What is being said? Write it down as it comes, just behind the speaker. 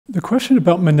The question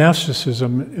about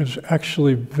monasticism is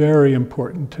actually very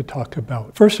important to talk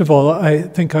about. First of all, I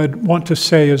think I'd want to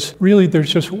say is really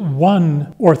there's just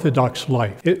one Orthodox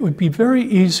life. It would be very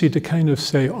easy to kind of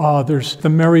say, there's the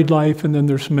married life and then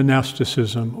there's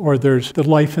monasticism, or there's the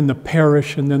life in the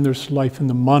parish and then there's life in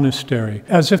the monastery,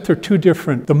 as if they're two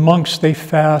different. The monks, they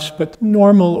fast, but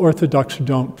normal Orthodox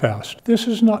don't fast. This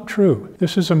is not true.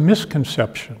 This is a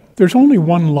misconception. There's only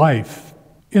one life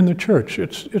in the church.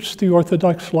 It's the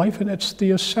Orthodox life and it's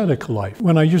the ascetic life.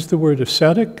 When I use the word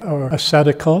ascetic or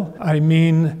ascetical, I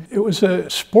mean it was a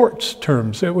sports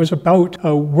terms. It was about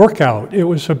a workout. It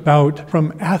was about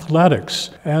from athletics.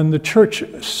 And the church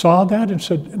saw that and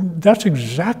said, that's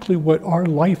exactly what our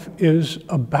life is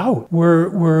about.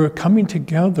 We're coming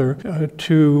together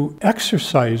to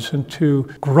exercise and to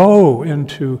grow and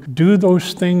to do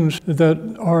those things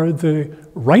that are the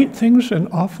right things and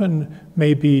often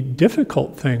may be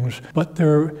difficult things, but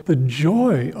the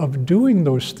joy of doing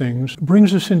those things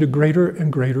brings us into greater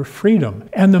and greater freedom.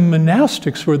 And the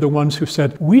monastics were the ones who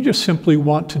said, we just simply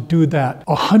want to do that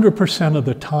 100% of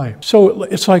the time. So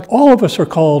it's like all of us are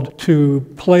called to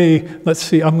play, let's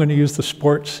see, I'm going to use the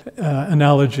sports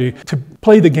analogy, to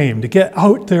play the game, to get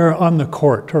out there on the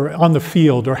court or on the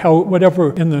field or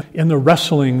whatever in the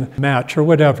wrestling match or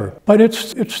whatever. But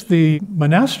it's the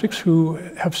monastics who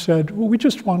have said, well, we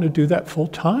just want to do that full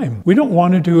time. We don't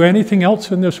want to do anything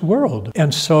else in this world.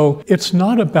 And so it's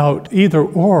not about either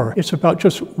or. It's about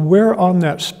just where on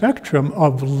that spectrum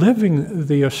of living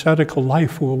the ascetical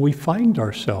life will we find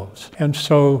ourselves. And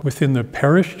so within the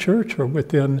parish church or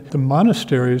within the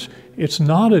monasteries, it's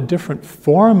not a different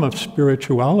form of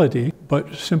spirituality,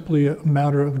 but simply a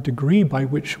matter of degree by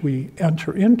which we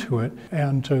enter into it.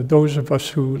 And those of us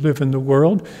who live in the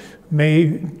world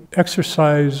may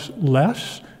exercise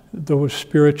less those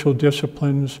spiritual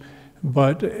disciplines,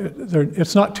 but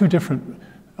it's not two different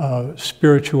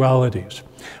spiritualities.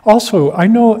 Also, I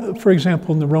know, for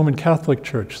example, in the Roman Catholic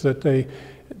Church, that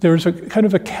there's a kind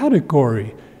of a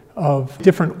category of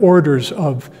different orders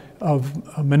of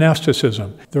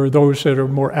monasticism. There are those that are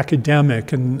more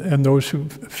academic and those who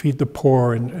feed the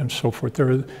poor and so forth.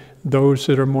 There are those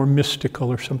that are more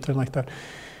mystical or something like that.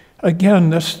 Again,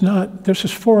 this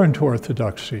is foreign to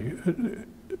Orthodoxy,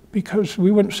 because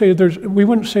we wouldn't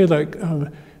say like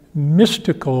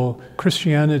mystical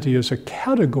Christianity is a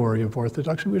category of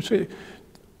Orthodoxy. We would say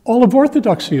all of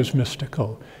Orthodoxy is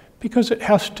mystical, because it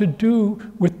has to do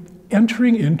with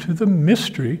entering into the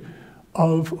mystery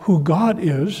of who God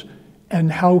is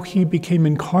and how he became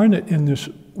incarnate in this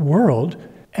world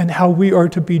and how we are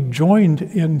to be joined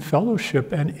in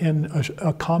fellowship and in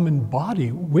a common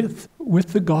body with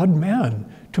the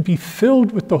God-man. To be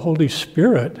filled with the Holy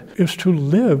Spirit is to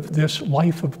live this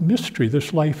life of mystery,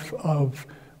 this life of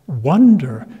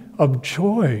wonder, of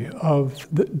joy, of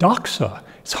the doxa.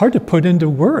 It's hard to put into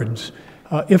words.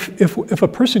 If a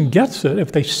person gets it,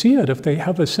 if they see it, if they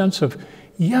have a sense of,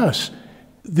 yes,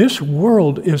 this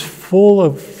world is full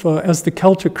of, as the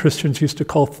Celtic Christians used to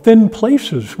call, thin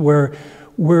places where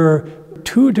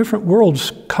two different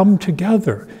worlds come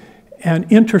together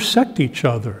and intersect each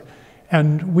other.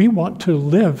 And we want to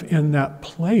live in that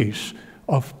place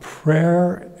of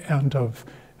prayer and of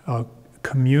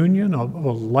communion, of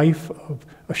a life, of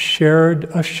a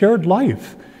shared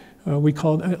life. We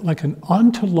call it like an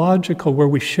ontological, where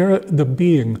we share the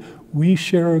being. We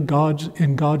share in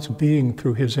God's being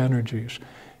through his energies,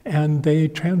 and they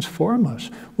transform us.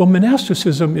 Well,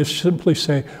 monasticism is simply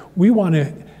say, we want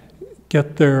to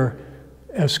get there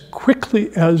as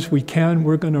quickly as we can.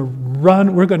 We're going to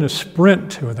run, we're going to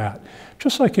sprint to that.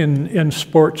 Just like in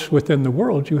sports within the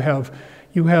world, you have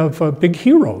big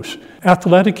heroes,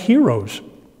 athletic heroes,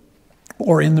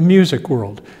 or in the music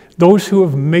world, those who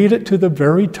have made it to the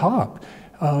very top.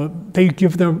 They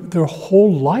give their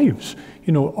whole lives,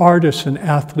 artists and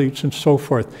athletes and so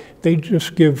forth. They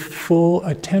just give full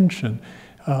attention,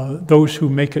 those who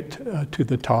make it to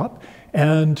the top.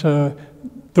 And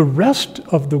the rest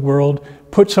of the world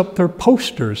puts up their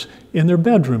posters in their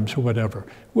bedrooms or whatever.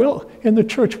 Well, in the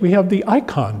church we have the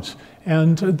icons,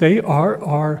 and they are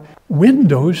our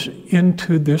windows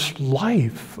into this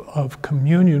life of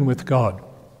communion with God.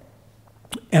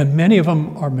 And many of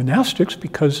them are monastics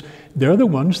because they're the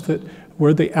ones that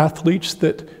were the athletes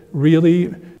that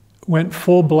really went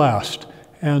full blast.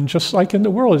 And just like in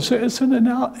the world, it's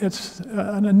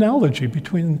an analogy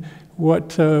between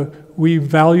what we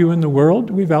value in the world.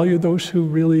 We value those who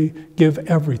really give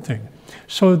everything.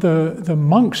 So the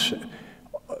monks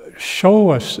show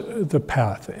us the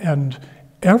path, and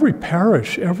every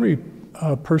parish, every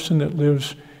person that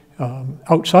lives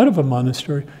outside of a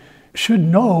monastery should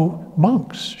know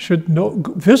monks, should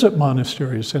visit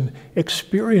monasteries and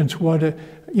experience what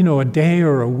a day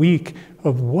or a week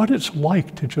of what it's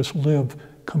like to just live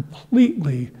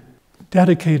completely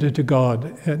dedicated to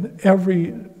God in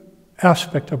every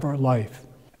aspect of our life.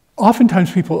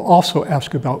 Oftentimes people also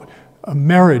ask about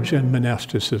marriage and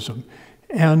monasticism.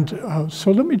 And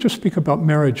so let me just speak about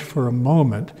marriage for a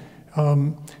moment.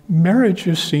 Marriage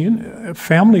is seen,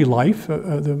 family life,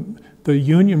 the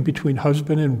union between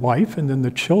husband and wife, and then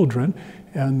the children,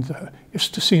 and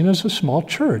it's seen as a small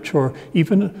church or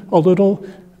even a little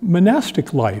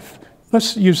monastic life.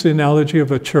 Let's use the analogy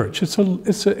of a church. It's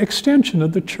an extension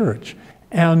of the church.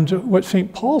 And what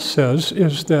St. Paul says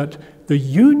is that the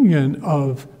union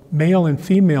of male and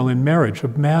female in marriage,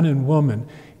 of man and woman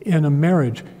in a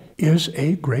marriage, is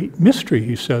a great mystery,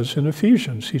 he says in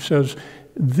Ephesians. He says,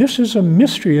 this is a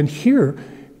mystery, and here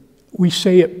we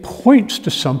say it points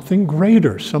to something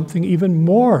greater, something even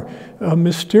more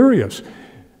mysterious.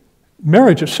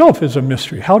 Marriage itself is a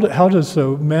mystery. How does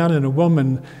a man and a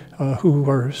woman who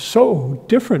are so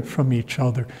different from each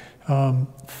other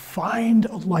find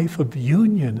a life of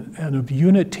union and of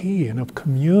unity and of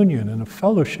communion and of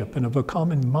fellowship and of a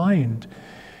common mind,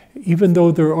 even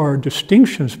though there are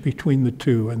distinctions between the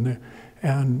two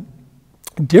and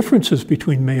differences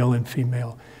between male and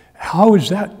female? How is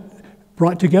that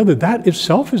brought together? That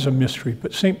itself is a mystery.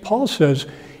 But St. Paul says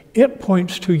it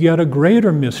points to yet a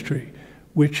greater mystery,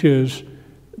 which is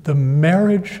the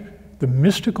marriage, the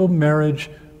mystical marriage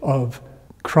of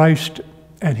Christ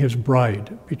and his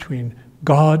bride, between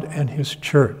God and his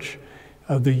church,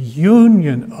 the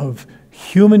union of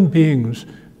human beings,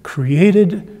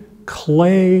 created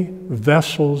clay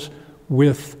vessels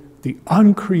with the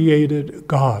uncreated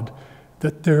God,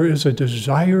 that there is a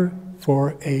desire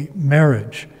for a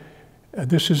marriage.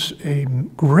 This is a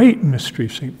great mystery,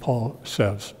 St. Paul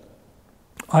says.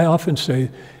 I often say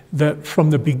that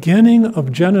from the beginning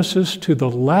of Genesis to the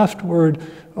last word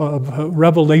of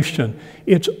Revelation,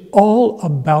 it's all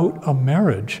about a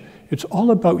marriage. It's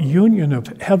all about union of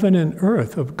heaven and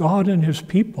earth, of God and his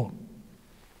people.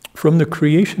 From the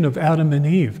creation of Adam and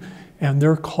Eve and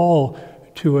their call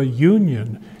to a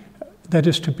union that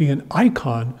is to be an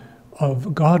icon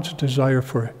of God's desire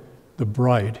for the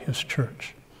bride, his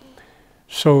church.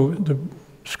 So the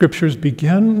scriptures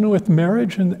begin with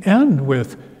marriage and end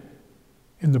with,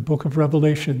 in the book of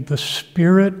Revelation, the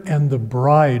Spirit and the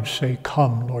bride say,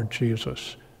 "Come, Lord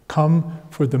Jesus." Come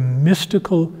for the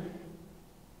mystical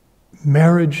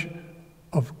marriage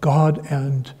of God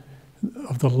and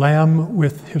of the Lamb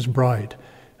with his bride,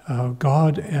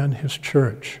 God and his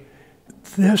church.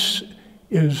 This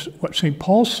is what St.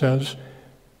 Paul says,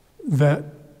 that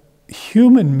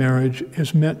human marriage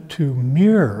is meant to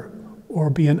mirror or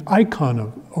be an icon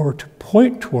of, or to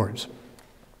point towards.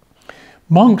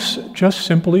 Monks just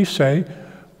simply say,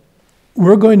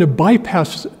 we're going to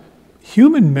bypass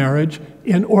human marriage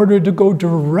in order to go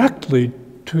directly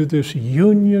to this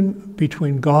union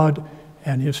between God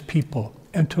and his people,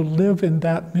 and to live in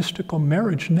that mystical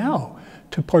marriage now,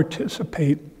 to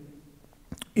participate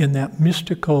in that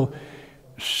mystical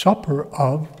supper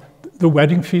of the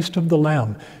wedding feast of the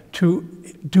Lamb, to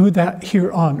do that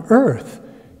here on earth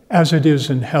as it is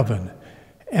in heaven.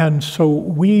 And so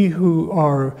we who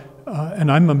are,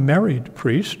 and I'm a married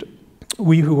priest,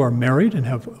 we who are married and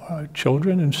have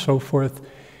children and so forth,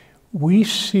 we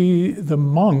see the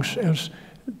monks as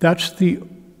that's the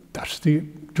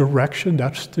direction,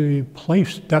 that's the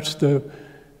place, that's the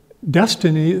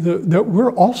destiny that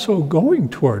we're also going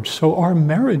towards. So our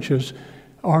marriages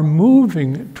are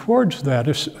moving towards that,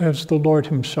 as the Lord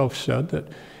himself said, that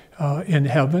in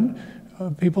heaven,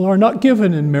 people are not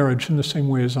given in marriage in the same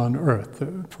way as on earth,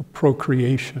 for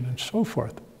procreation and so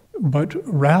forth, but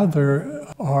rather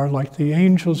are like the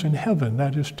angels in heaven.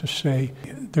 That is to say,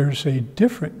 there's a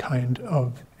different kind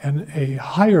of, and a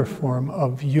higher form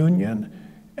of union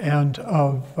and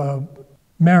of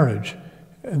marriage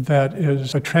that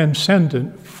is a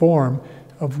transcendent form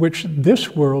of which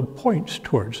this world points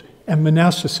towards. And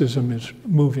monasticism is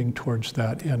moving towards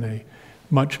that in a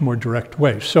much more direct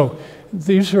way. So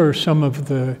these are some of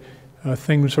the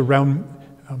things around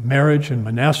marriage and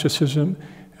monasticism.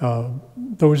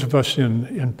 Those of us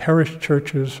in parish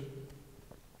churches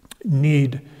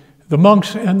need the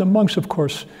monks, and the monks, of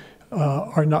course,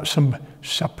 are not some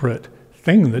separate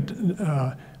thing,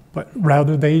 but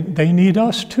rather they need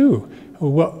us too.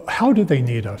 Well, how do they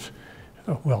need us?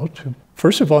 Well,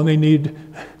 first of all, they need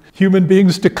human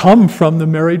beings to come from the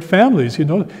married families,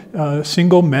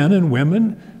 single men and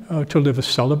women to live a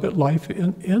celibate life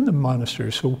in the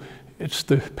monastery. So it's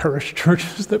the parish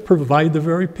churches that provide the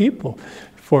very people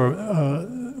for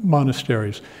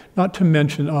monasteries, not to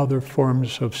mention other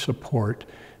forms of support,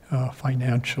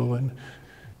 financial and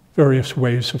various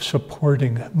ways of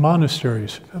supporting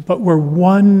monasteries. But we're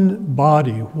one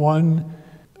body, one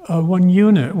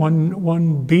unit,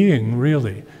 one being,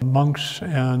 really, monks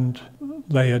and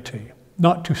laity,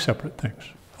 not two separate things.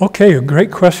 Okay, a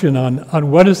great question on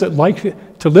what is it like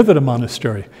to live at a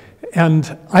monastery.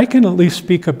 And I can at least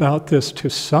speak about this to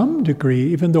some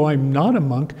degree, even though I'm not a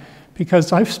monk,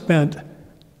 because I've spent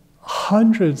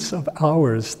hundreds of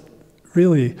hours,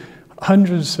 really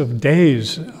hundreds of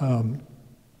days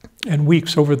and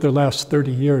weeks over the last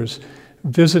 30 years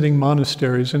visiting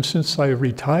monasteries. And since I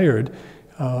retired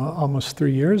almost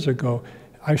 3 years ago,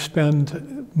 I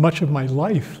spend much of my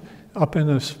life up in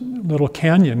this little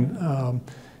canyon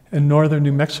in northern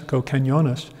New Mexico,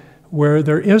 Cañones, where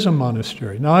there is a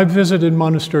monastery. Now, I've visited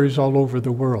monasteries all over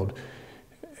the world,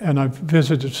 and I've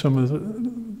visited some of the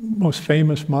most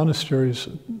famous monasteries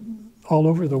all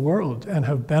over the world and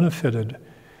have benefited.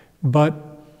 But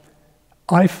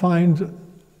I find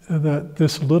that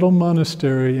this little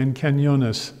monastery in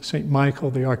Cañones, St.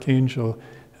 Michael the Archangel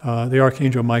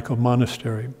Michael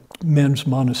Monastery, men's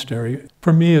monastery,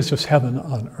 for me is just heaven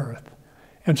on earth.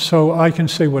 And so I can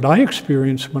say what I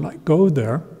experience when I go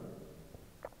there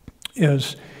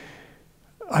is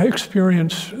I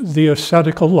experience the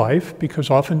ascetical life, because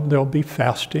often there'll be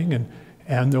fasting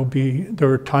and there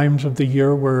are times of the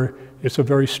year where it's a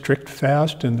very strict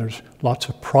fast and there's lots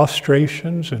of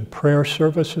prostrations and prayer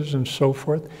services and so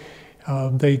forth.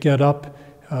 They get up,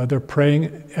 they're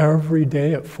praying every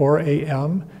day at 4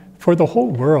 a.m. for the whole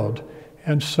world.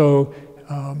 And so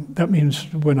that means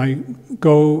when I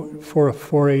go for a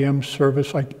 4 a.m.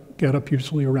 service, I get up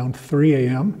usually around 3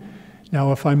 a.m.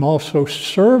 Now, if I'm also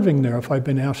serving there, if I've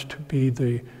been asked to be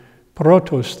the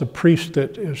protos, the priest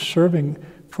that is serving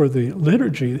for the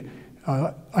liturgy,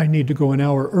 I need to go an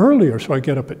hour earlier, so I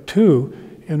get up at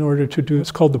 2 in order to do,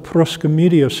 it's called the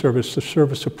proskomedia service, the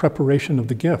service of preparation of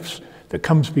the gifts that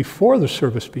comes before the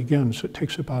service begins. It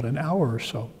takes about an hour or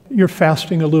so. You're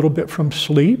fasting a little bit from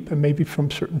sleep and maybe from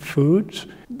certain foods.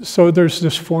 So there's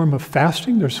this form of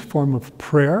fasting, there's a form of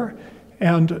prayer,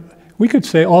 and we could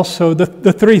say also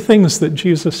the three things that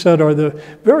Jesus said are the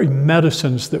very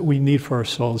medicines that we need for our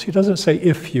souls. He doesn't say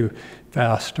if you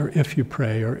fast or if you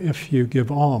pray or if you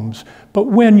give alms, but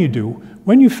when you do,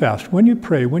 when you fast, when you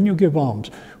pray, when you give alms.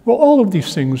 Well, all of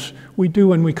these things we do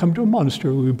when we come to a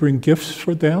monastery. We bring gifts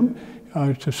for them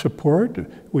to support,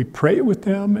 we pray with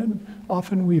them, and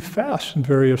often we fast in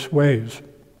various ways.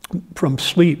 From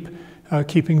sleep,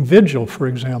 keeping vigil, for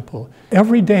example.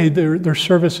 Every day their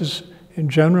services in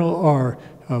general are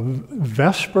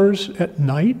Vespers at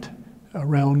night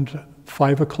around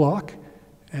 5 o'clock.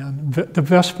 And the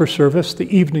Vesper service, the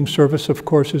evening service, of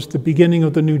course, is the beginning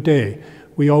of the new day.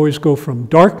 We always go from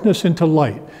darkness into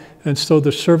light. And so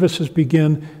the services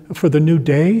begin for the new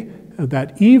day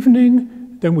that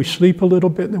evening. Then we sleep a little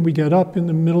bit, and then we get up in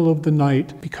the middle of the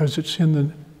night, because it's in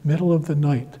the middle of the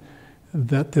night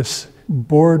that this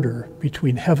border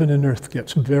between heaven and earth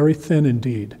gets very thin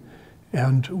indeed.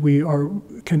 And we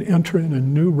can enter in a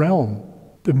new realm.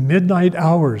 The midnight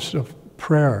hours of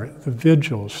prayer, the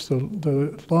vigils,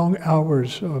 the long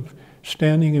hours of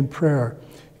standing in prayer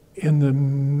in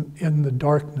the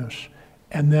darkness,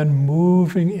 and then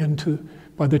moving into,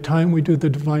 by the time we do the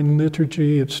Divine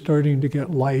Liturgy, it's starting to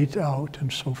get light out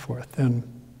and so forth. And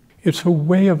it's a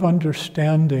way of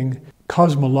understanding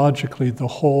cosmologically the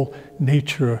whole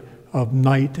nature of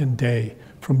night and day,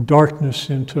 from darkness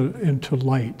into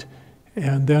light.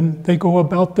 And then they go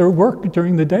about their work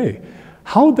during the day.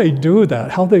 How they do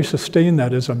that, how they sustain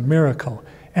that is a miracle.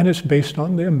 And it's based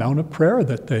on the amount of prayer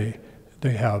that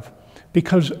they have,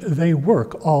 because they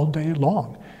work all day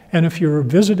long. And if you're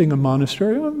visiting a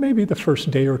monastery, well, maybe the first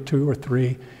day or 2 or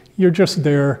 3, you're just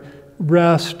there,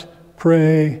 rest,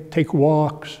 pray, take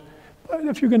walks. But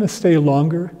if you're going to stay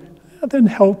longer, then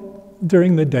help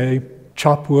during the day,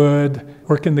 chop wood,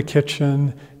 work in the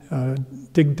kitchen,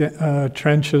 dig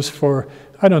trenches for,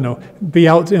 I don't know, be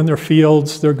out in their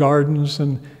fields, their gardens,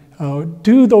 and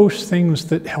do those things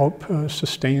that help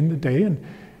sustain the day.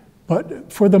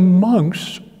 But for the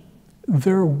monks,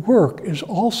 their work is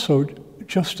also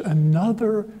just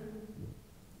another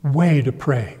way to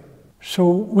pray. So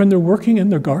when they're working in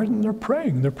their garden, they're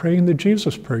praying. They're praying the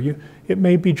Jesus prayer. It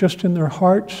may be just in their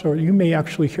hearts, or you may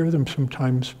actually hear them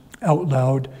sometimes out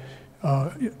loud,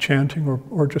 chanting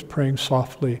or just praying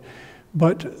softly.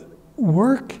 But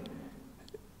work,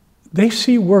 they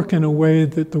see work in a way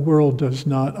that the world does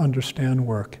not understand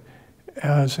work,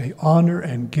 as an honor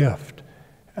and gift,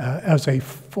 as a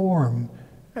form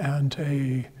and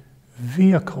a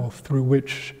vehicle through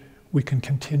which we can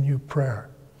continue prayer.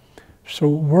 So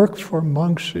work for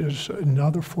monks is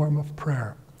another form of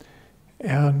prayer.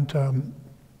 And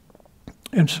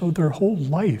so their whole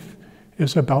life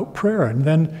is about prayer. And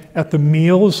then at the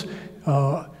meals,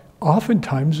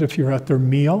 oftentimes if you're at their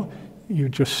meal, you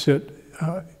just sit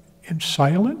in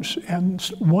silence, and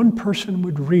one person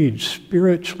would read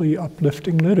spiritually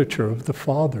uplifting literature of the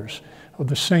fathers, of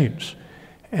the saints.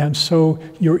 And so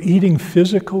you're eating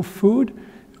physical food,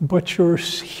 but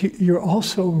you're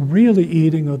also really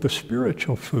eating of the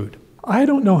spiritual food. I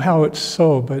don't know how it's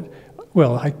so, but,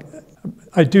 well,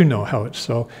 I do know how it's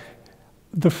so.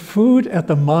 The food at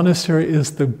the monastery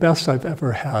is the best I've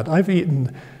ever had. I've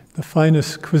eaten the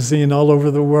finest cuisine all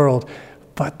over the world,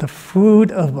 but the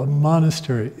food of a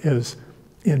monastery is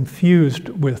infused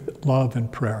with love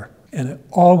and prayer. And it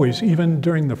always, even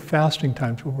during the fasting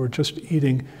times where we're just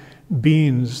eating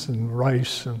beans and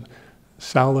rice and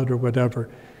salad or whatever,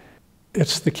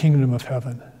 it's the kingdom of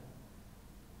heaven.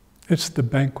 It's the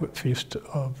banquet feast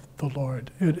of the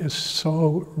Lord. It is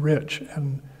so rich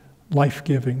and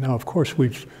life-giving. Now, of course,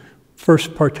 we've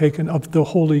first partaken of the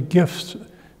holy gifts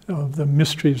of the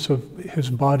mysteries of his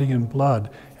body and blood,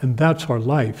 and that's our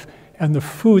life. And the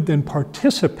food then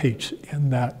participates in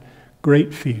that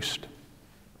great feast.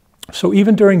 So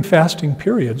even during fasting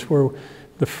periods where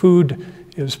the food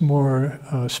is more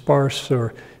sparse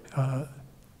or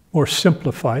more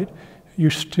simplified, you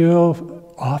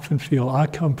still often feel, I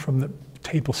come from the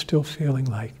table still feeling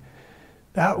like,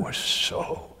 that was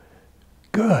so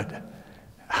good.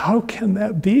 How can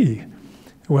that be?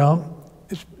 Well,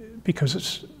 it's because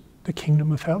it's the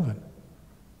kingdom of heaven.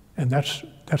 And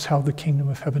that's how the kingdom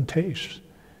of heaven tastes.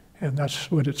 And that's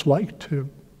what it's like to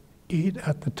eat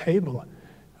at the table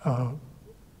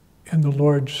in the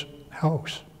Lord's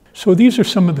house. So these are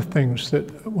some of the things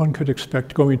that one could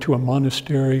expect going to a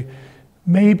monastery.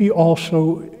 Maybe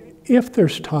also, if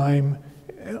there's time,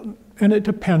 and it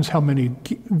depends how many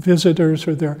visitors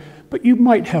are there, but you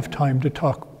might have time to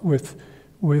talk with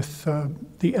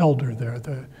the elder there,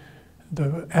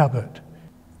 the abbot.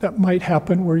 That might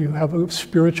happen where you have a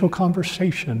spiritual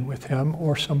conversation with him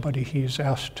or somebody he's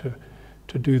asked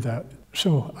to do that.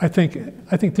 So I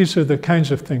think these are the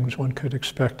kinds of things one could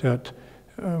expect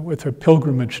with a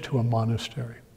pilgrimage to a monastery.